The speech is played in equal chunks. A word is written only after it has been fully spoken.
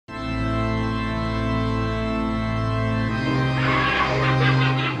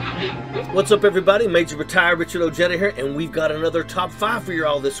What's up, everybody? Major Retired Richard Ojeda here, and we've got another top 5 for you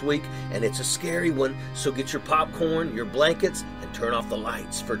all this week, and it's a scary one, so get your popcorn, your blankets, and turn off the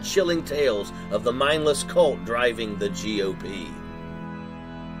lights for chilling tales of the mindless cult driving the GOP.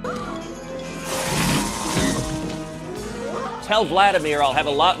 Tell Vladimir I'll have a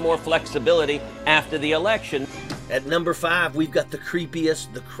lot more flexibility after the election. At number 5, we've got the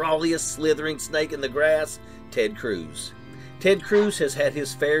creepiest, the crawliest slithering snake in the grass, Ted Cruz. Ted Cruz has had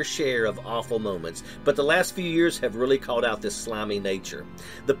his fair share of awful moments, but the last few years have really called out this slimy nature.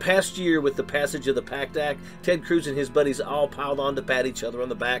 The past year, with the passage of the PACT Act, Ted Cruz and his buddies all piled on to pat each other on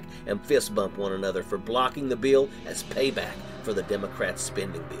the back and fist bump one another for blocking the bill as payback for the Democrats'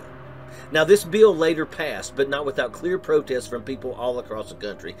 spending bill. Now, this bill later passed, but not without clear protests from people all across the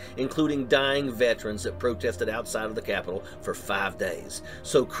country, including dying veterans that protested outside of the Capitol for 5 days.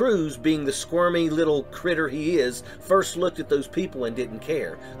 So Cruz, being the squirmy little critter he is, first looked at those people and didn't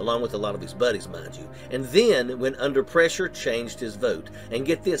care, along with a lot of his buddies, mind you. And then, when under pressure, changed his vote. And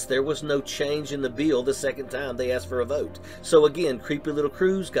get this, there was no change in the bill the second time they asked for a vote. So again, creepy little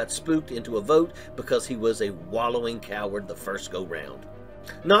Cruz got spooked into a vote because he was a wallowing coward the first go-round.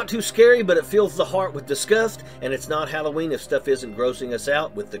 Not too scary, but it fills the heart with disgust, and it's not Halloween if stuff isn't grossing us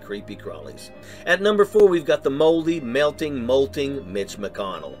out with the creepy crawlies. At number 4, we've got the moldy, melting, molting Mitch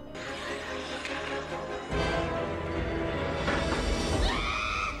McConnell.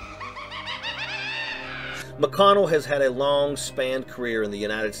 McConnell has had a long-spanned career in the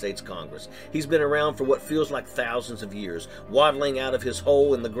United States Congress. He's been around for what feels like thousands of years, waddling out of his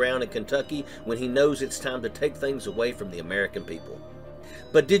hole in the ground in Kentucky when he knows it's time to take things away from the American people.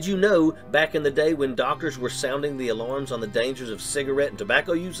 But did you know, back in the day when doctors were sounding the alarms on the dangers of cigarette and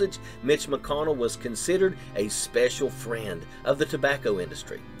tobacco usage, Mitch McConnell was considered a special friend of the tobacco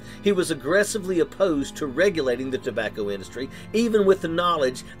industry. He was aggressively opposed to regulating the tobacco industry, even with the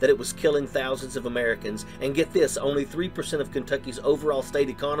knowledge that it was killing thousands of Americans, and get this, only 3% of Kentucky's overall state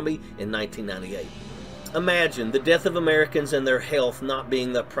economy in 1998. Imagine the death of Americans and their health not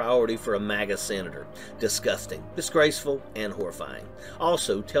being the priority for a MAGA senator. Disgusting, disgraceful, and horrifying.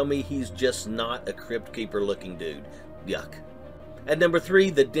 Also, tell me he's just not a crypt keeper looking dude. Yuck. At number 3,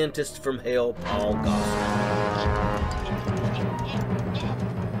 the dentist from hell, Paul Gosar.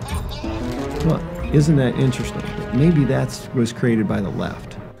 Well, isn't that interesting? Maybe that was created by the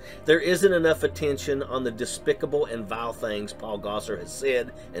left. There isn't enough attention on the despicable and vile things Paul Gosar has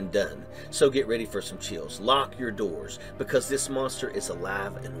said and done. So get ready for some chills. Lock your doors, because this monster is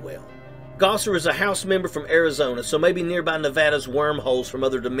alive and well. Gosar is a House member from Arizona, so maybe nearby Nevada's wormholes from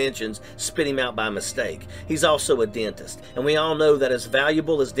other dimensions spit him out by mistake. He's also a dentist, and we all know that as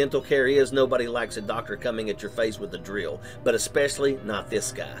valuable as dental care is, nobody likes a doctor coming at your face with a drill, but especially not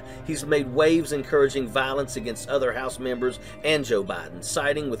this guy. He's made waves encouraging violence against other House members and Joe Biden,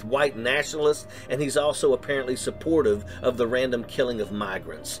 siding with white nationalists, and he's also apparently supportive of the random killing of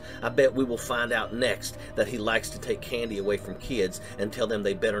migrants. I bet we will find out next that he likes to take candy away from kids and tell them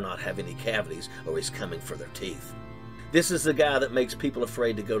they better not have any cavities or he's coming for their teeth. This is the guy that makes people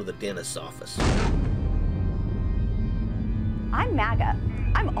afraid to go to the dentist's office. I'm MAGA.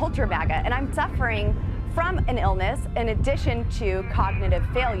 I'm ultra MAGA, and I'm suffering from an illness in addition to cognitive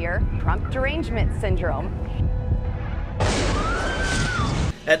failure, Trump derangement syndrome.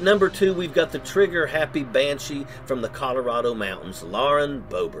 At number 2, we've got the trigger-happy banshee from the Colorado mountains, Lauren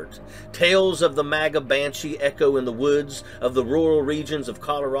Boebert. Tales of the MAGA banshee echo in the woods of the rural regions of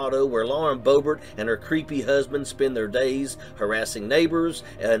Colorado, where Lauren Boebert and her creepy husband spend their days harassing neighbors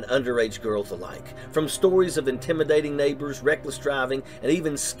and underage girls alike. From stories of intimidating neighbors, reckless driving, and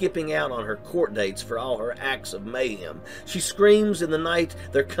even skipping out on her court dates for all her acts of mayhem. She screams in the night,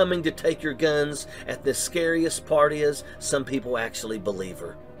 "They're coming to take your guns." At the scariest part is, some people actually believe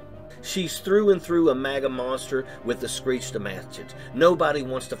her. She's through and through a MAGA monster with the screech to match it. Nobody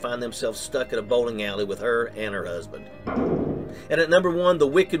wants to find themselves stuck at a bowling alley with her and her husband. And at number 1, the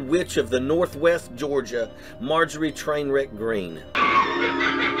Wicked Witch of the Northwest Georgia, Marjorie Trainwreck Green.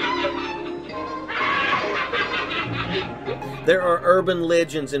 There are urban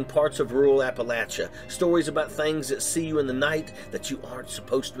legends in parts of rural Appalachia, stories about things that see you in the night that you aren't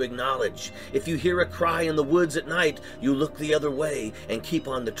supposed to acknowledge. If you hear a cry in the woods at night, you look the other way and keep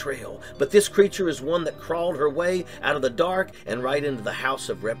on the trail. But this creature is one that crawled her way out of the dark and right into the House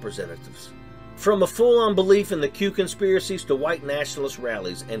of Representatives. From a full-on belief in the Q conspiracies to white nationalist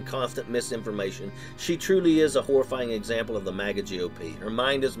rallies and constant misinformation, she truly is a horrifying example of the MAGA GOP. Her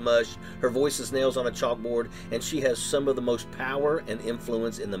mind is mush, her voice is nails on a chalkboard, and she has some of the most power and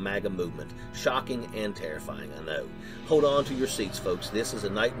influence in the MAGA movement. Shocking and terrifying, I know. Hold on to your seats, folks. This is a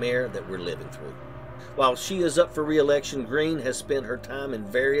nightmare that we're living through. While she is up for re-election, Green has spent her time in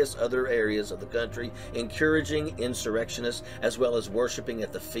various other areas of the country encouraging insurrectionists as well as worshiping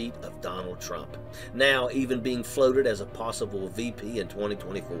at the feet of Donald Trump. Now even being floated as a possible VP in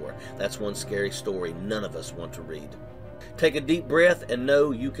 2024. That's one scary story none of us want to read. Take a deep breath and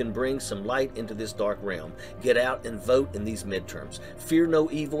know you can bring some light into this dark realm. Get out and vote in these midterms. Fear no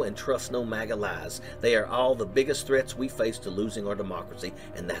evil and trust no MAGA lies. They are all the biggest threats we face to losing our democracy,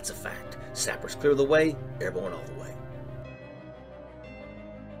 and that's a fact. Sappers clear the way, airborne all the way.